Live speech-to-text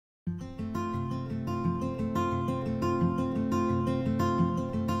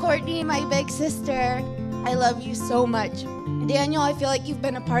Courtney, my big sister, I love you so much. Daniel, I feel like you've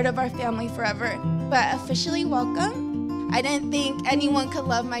been a part of our family forever, but officially welcome. I didn't think anyone could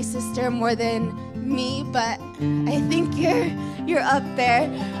love my sister more than me, but I think you're up there.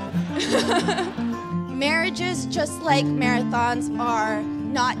 Marriages, just like marathons, are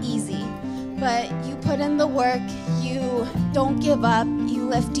not easy, but you put in the work, you don't give up, you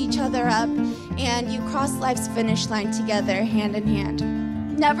lift each other up, and you cross life's finish line together, hand in hand.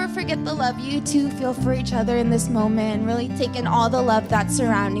 Never forget the love you two feel for each other in this moment, and really take in all the love that's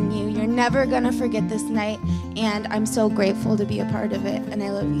surrounding you. You're never gonna forget this night, and I'm so grateful to be a part of it, and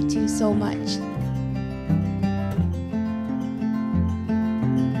I love you two so much.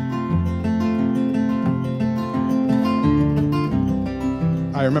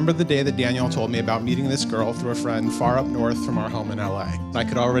 I remember the day that Daniel told me about meeting this girl through a friend far up north from our home in LA. I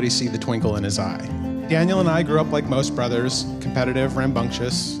could already see the twinkle in his eye. Daniel and I grew up like most brothers, competitive,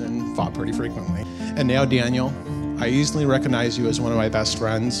 rambunctious, and fought pretty frequently. And now, Daniel, I easily recognize you as one of my best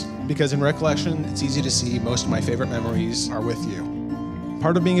friends because in recollection, it's easy to see most of my favorite memories are with you.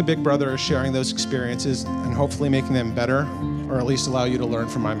 Part of being a big brother is sharing those experiences and hopefully making them better, or at least allow you to learn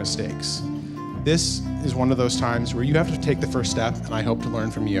from my mistakes. This is one of those times where you have to take the first step, and I hope to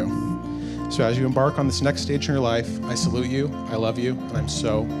learn from you. So as you embark on this next stage in your life, I salute you, I love you, and I'm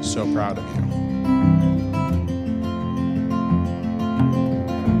so, so proud of you.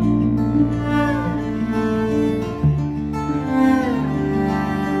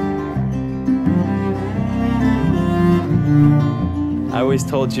 I always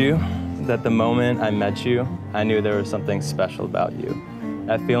told you that the moment I met you, I knew there was something special about you.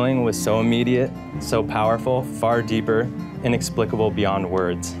 That feeling was so immediate, so powerful, far deeper, inexplicable beyond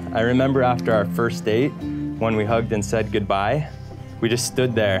words. I remember after our first date, when we hugged and said goodbye, we just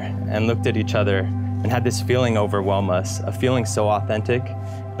stood there and looked at each other and had this feeling overwhelm us, a feeling so authentic,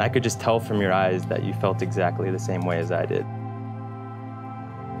 and I could just tell from your eyes that you felt exactly the same way as I did.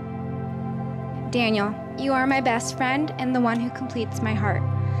 Daniel, you are my best friend and the one who completes my heart.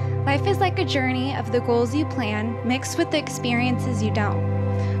 Life is like a journey of the goals you plan mixed with the experiences you don't.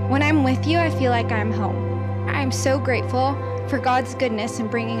 When I'm with you, I feel like I'm home. I'm so grateful for God's goodness in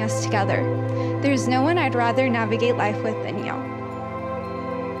bringing us together. There's no one I'd rather navigate life with than you.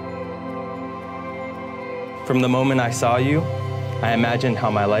 From the moment I saw you, I imagined how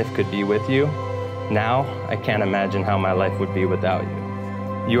my life could be with you. Now, I can't imagine how my life would be without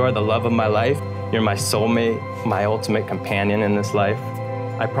you. You are the love of my life. You're my soulmate, my ultimate companion in this life.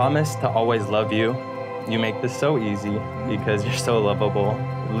 I promise to always love you. You make this so easy because you're so lovable.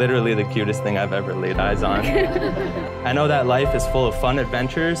 Literally the cutest thing I've ever laid eyes on. I know that life is full of fun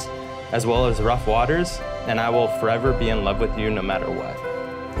adventures as well as rough waters, and I will forever be in love with you no matter what.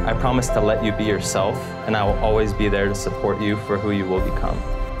 I promise to let you be yourself, and I will always be there to support you for who you will become.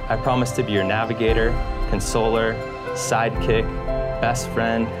 I promise to be your navigator, consoler, sidekick, best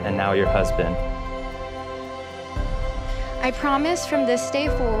friend, and now your husband. I promise from this day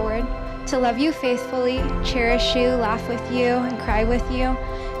forward to love you faithfully, cherish you, laugh with you, and cry with you,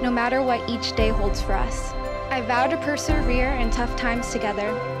 no matter what each day holds for us. I vow to persevere in tough times together.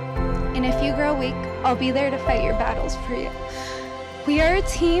 And if you grow weak, I'll be there to fight your battles for you. We are a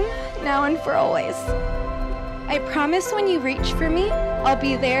team, now and for always. I promise when you reach for me, I'll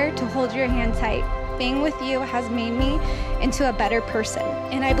be there to hold your hand tight. Being with you has made me into a better person,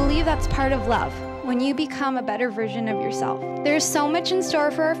 and I believe that's part of love. When you become a better version of yourself. There's so much in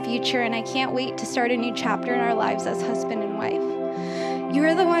store for our future, and I can't wait to start a new chapter in our lives as husband and wife. You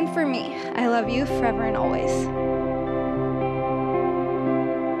are the one for me. I love you forever and always.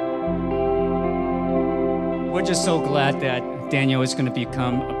 We're just so glad that Daniel is going to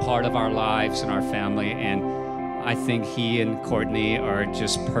become a part of our lives and our family, and I think he and Courtney are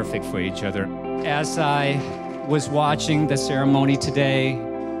just perfect for each other. As I was watching the ceremony today,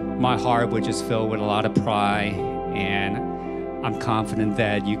 my heart was just filled with a lot of pride, and I'm confident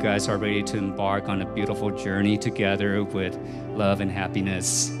that you guys are ready to embark on a beautiful journey together with love and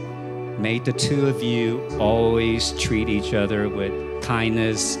happiness. May the two of you always treat each other with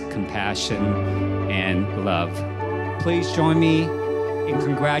kindness, compassion, and love. Please join me in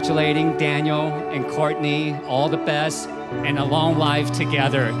congratulating Daniel and Courtney. All the best and a long life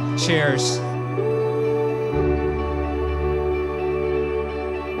together. Cheers.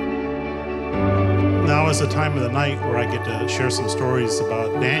 Now is the time of the night where I get to share some stories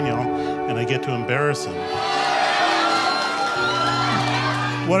about Daniel, and I get to embarrass him.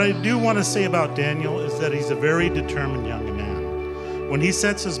 What I do want to say about Daniel is that he's a very determined young man. When he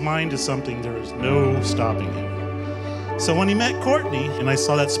sets his mind to something, there is no stopping him. So when he met Courtney, and I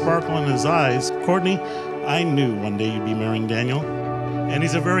saw that sparkle in his eyes, Courtney, I knew one day you'd be marrying Daniel, And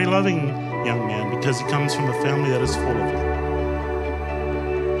he's a very loving young man because he comes from a family that is full of love.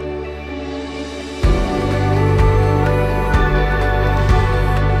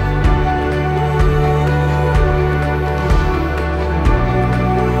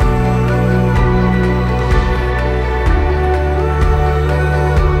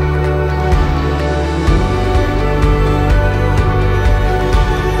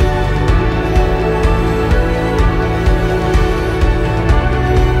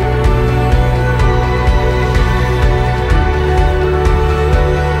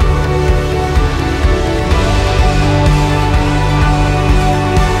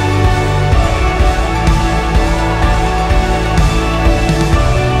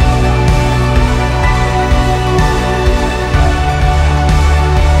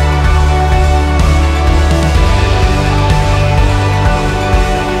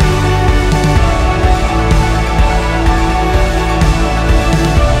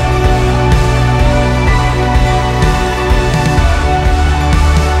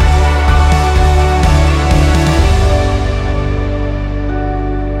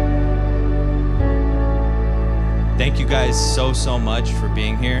 Thank you guys so much for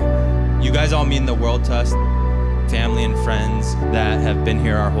being here. You guys all mean the world to us. Family and friends that have been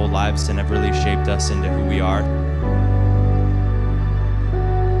here our whole lives and have really shaped us into who we are.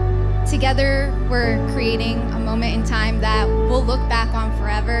 Together, we're creating a moment in time that we'll look back on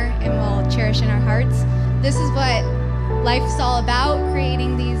forever and we'll cherish in our hearts. This is what life's all about,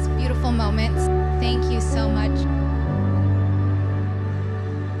 creating these beautiful moments. Thank you so much.